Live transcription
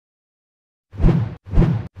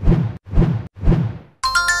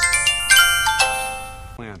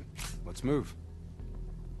Let's move.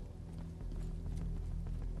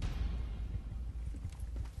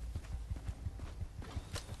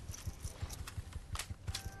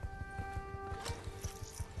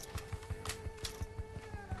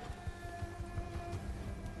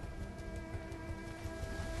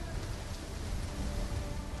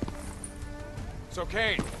 So,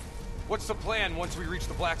 Kane, what's the plan once we reach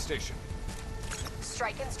the Black Station?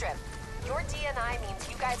 Strike and strip. Your DNI means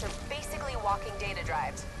you guys are basically walking data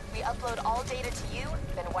drives. We upload all data to you,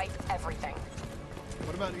 then wipe everything.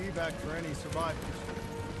 What about evac for any survivors?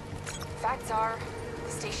 Facts are,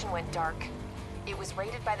 the station went dark. It was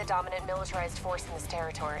raided by the dominant militarized force in this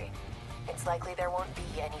territory. It's likely there won't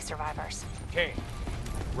be any survivors. Kane,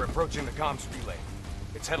 we're approaching the comms relay.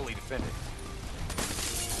 It's heavily defended.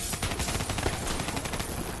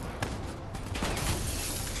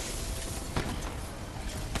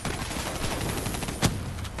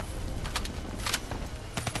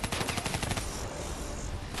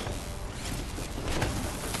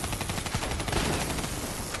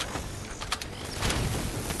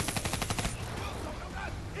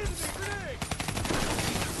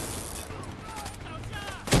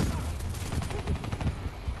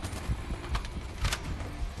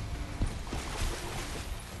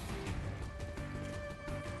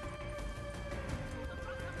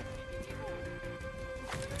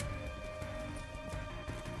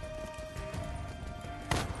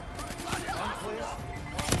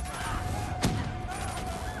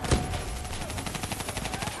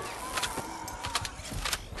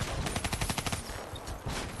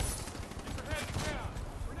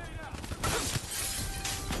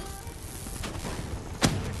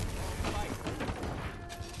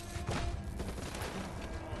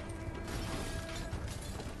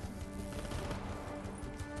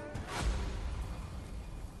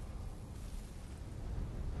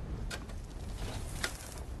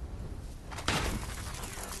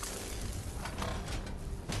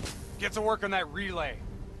 Get to work on that relay.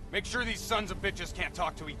 Make sure these sons of bitches can't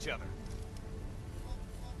talk to each other.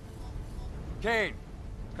 Kane,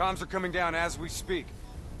 comms are coming down as we speak.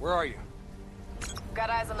 Where are you? Got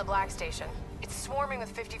eyes on the Black Station. It's swarming with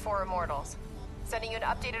 54 immortals. Sending you an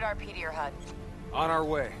updated RP to your HUD. On our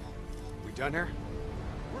way. We done here?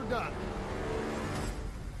 We're done.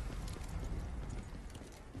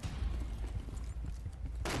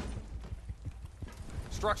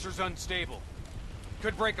 Structure's unstable.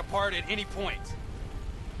 Could break apart at any point.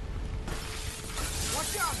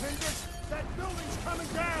 Watch out, Hendricks! That building's coming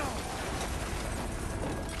down!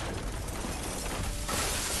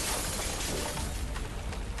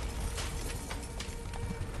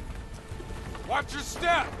 Watch your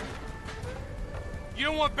step! You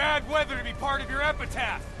don't want bad weather to be part of your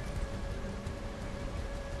epitaph!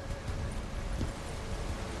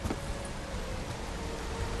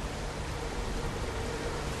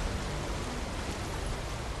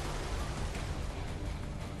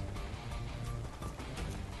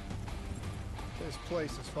 This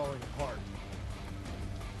place is falling apart.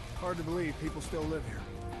 Hard to believe people still live here.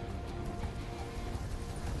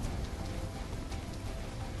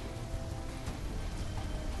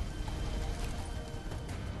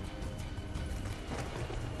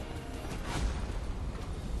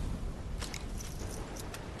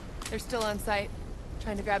 They're still on site,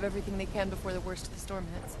 trying to grab everything they can before the worst of the storm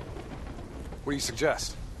hits. What do you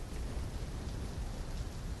suggest?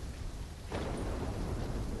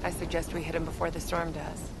 I suggest we hit them before the storm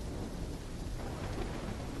does.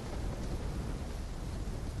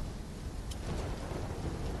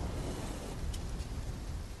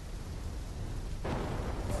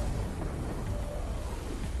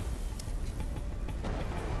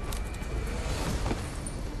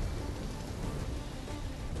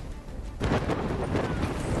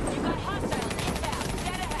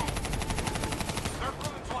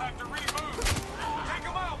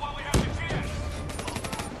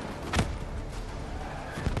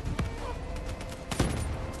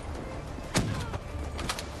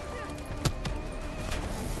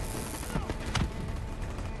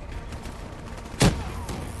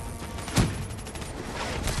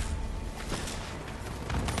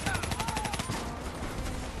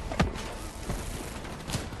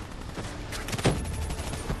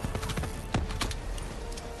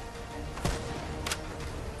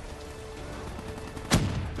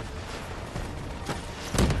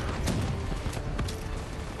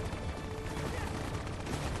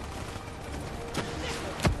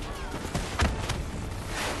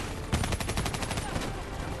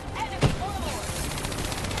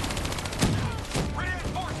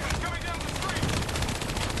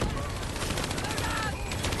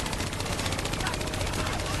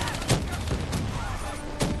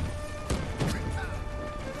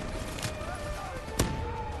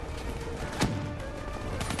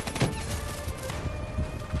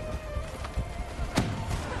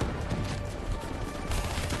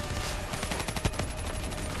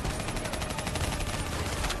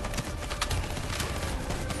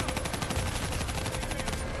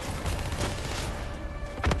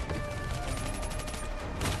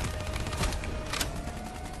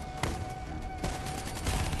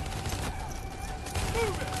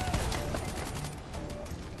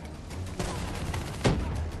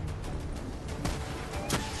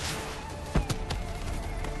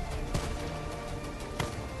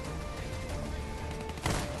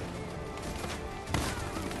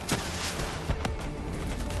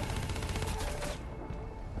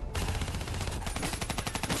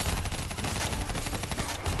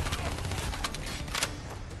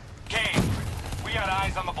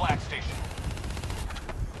 eyes on the Black Station.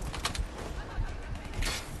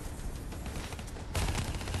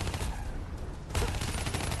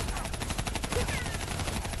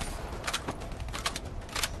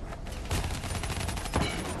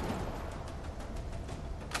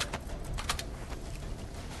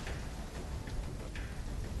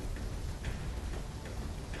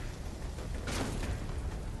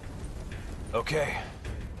 Okay,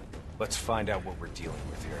 let's find out what we're dealing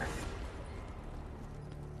with here.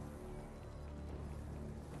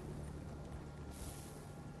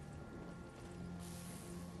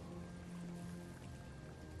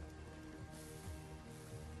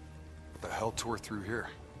 What the hell tore through here?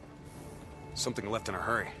 Something left in a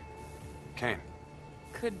hurry. Kane.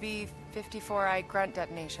 Could be 54i grunt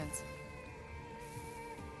detonations.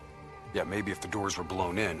 Yeah, maybe if the doors were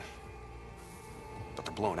blown in. But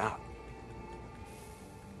they're blown out.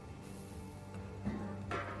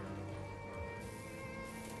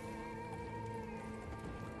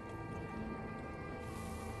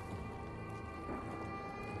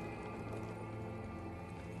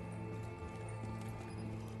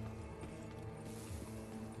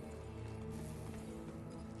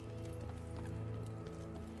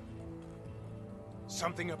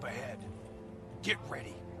 Something up ahead. Get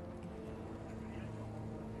ready.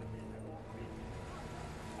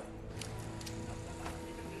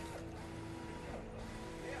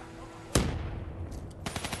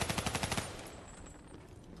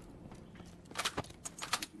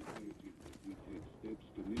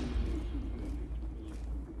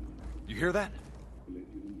 You hear that?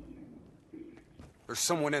 There's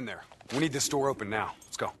someone in there. We need this door open now.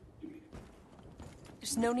 Let's go.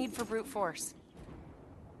 There's no need for brute force.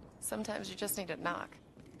 Sometimes you just need to knock.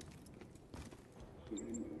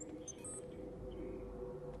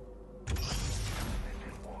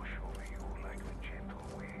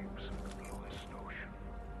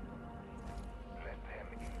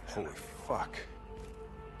 Holy fuck.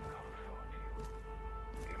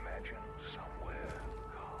 Imagine somewhere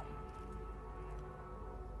calm.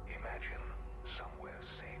 Imagine somewhere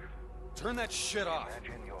safe. Turn that shit off.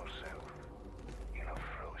 Imagine yourself in a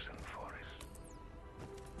frozen forest.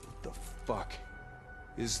 The fuck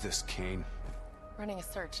is this, Kane? Running a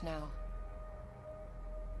search now.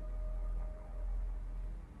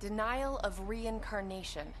 Denial of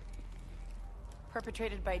reincarnation.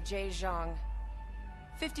 Perpetrated by Jay Zhang.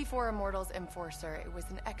 54 Immortals Enforcer. It was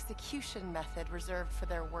an execution method reserved for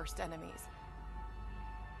their worst enemies.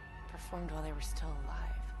 Performed while they were still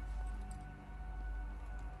alive.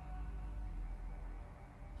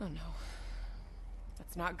 Oh no.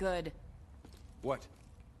 That's not good. What?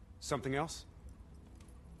 Something else?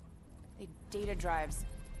 The data drives.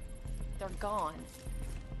 They're gone.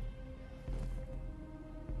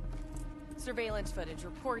 Surveillance footage,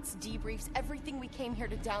 reports, debriefs, everything we came here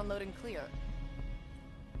to download and clear.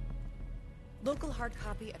 Local hard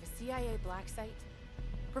copy of a CIA black site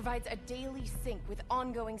provides a daily sync with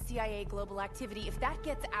ongoing CIA global activity. If that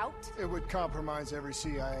gets out... It would compromise every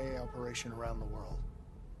CIA operation around the world.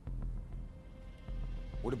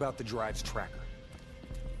 What about the drive's tracker?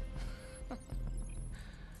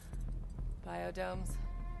 Biodomes.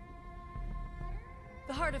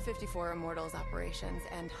 The heart of 54 Immortals operations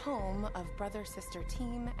and home of brother-sister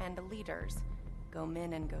team and leaders, Go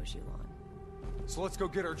Min and Go Zhulon. So let's go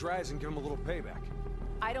get our drives and give them a little payback.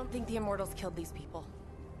 I don't think the Immortals killed these people.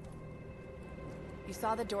 You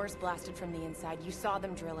saw the doors blasted from the inside. You saw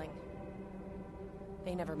them drilling.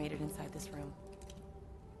 They never made it inside this room.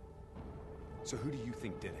 So who do you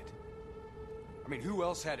think did it? I mean, who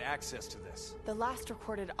else had access to this? The last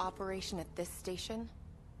recorded operation at this station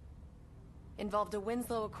involved a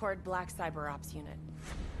Winslow Accord Black Cyber Ops unit.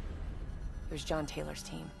 It was John Taylor's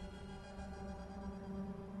team.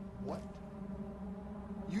 What?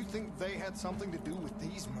 You think they had something to do with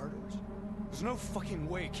these murders? There's no fucking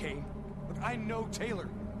way, Kane. Look, I know Taylor.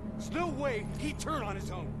 There's no way he'd turn on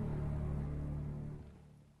his own.